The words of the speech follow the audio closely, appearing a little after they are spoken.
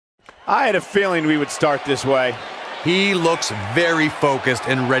I had a feeling we would start this way. He looks very focused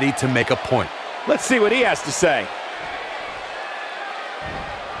and ready to make a point. Let's see what he has to say.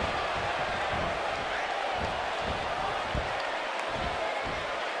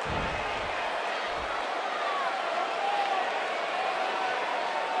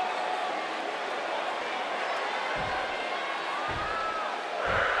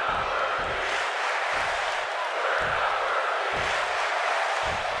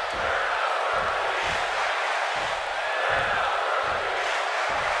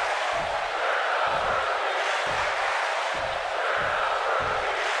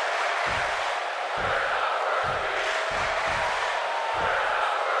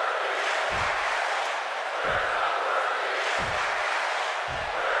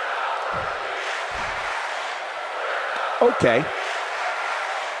 Okay.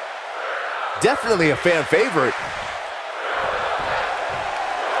 Definitely a fan favorite.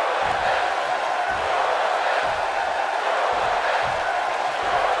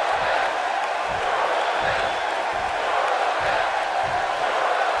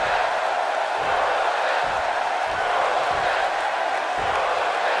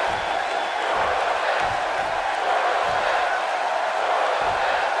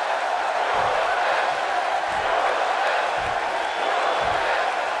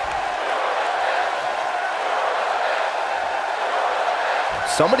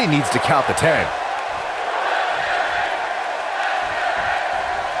 Somebody needs to count the 10.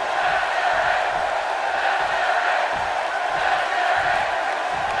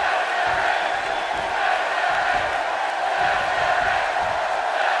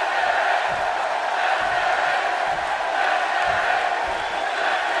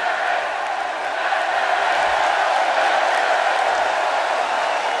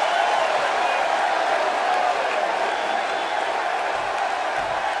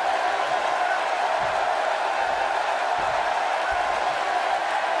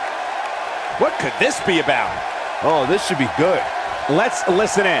 What could this be about? Oh, this should be good. Let's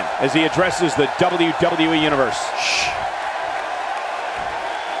listen in as he addresses the WWE Universe. Shh.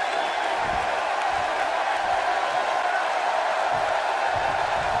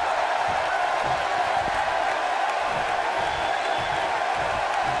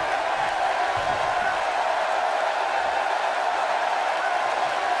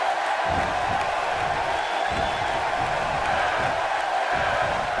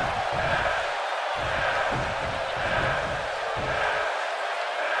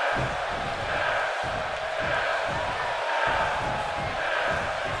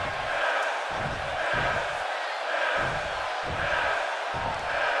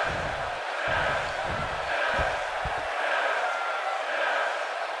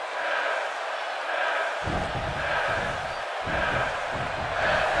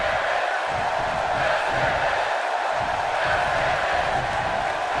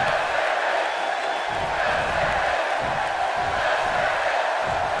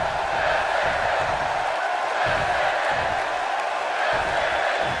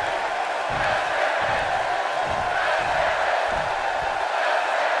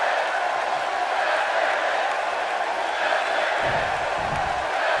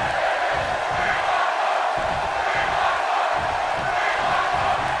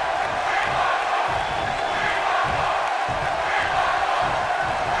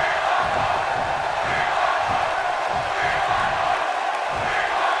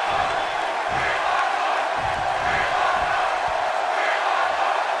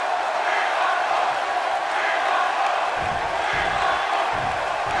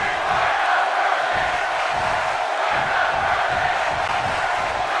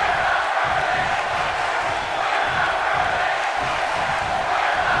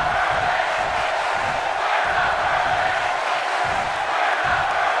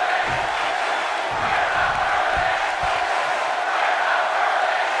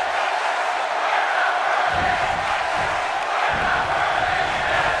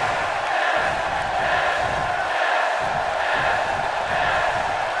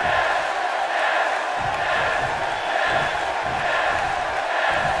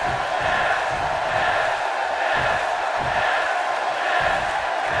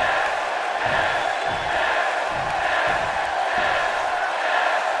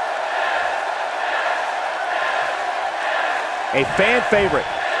 A fan favorite.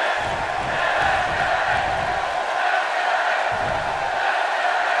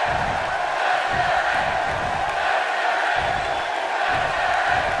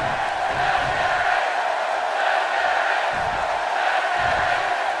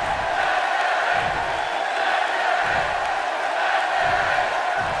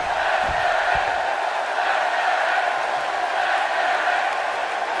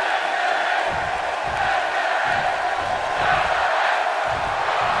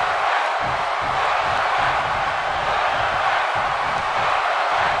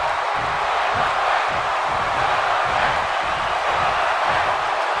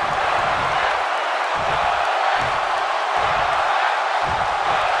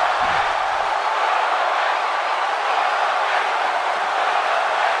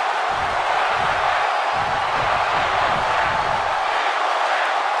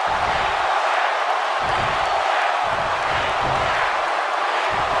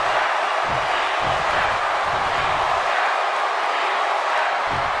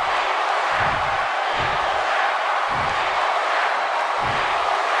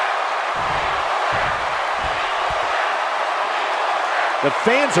 The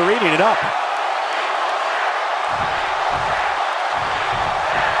fans are eating it up.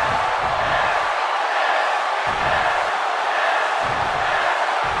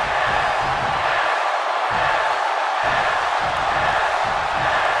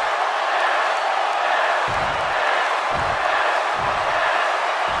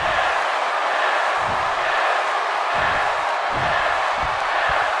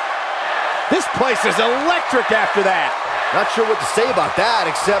 This place is electric after that. Not sure what to say about that,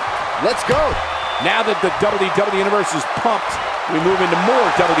 except let's go. Now that the WWE Universe is pumped, we move into more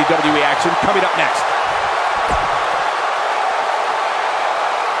WWE action coming up next.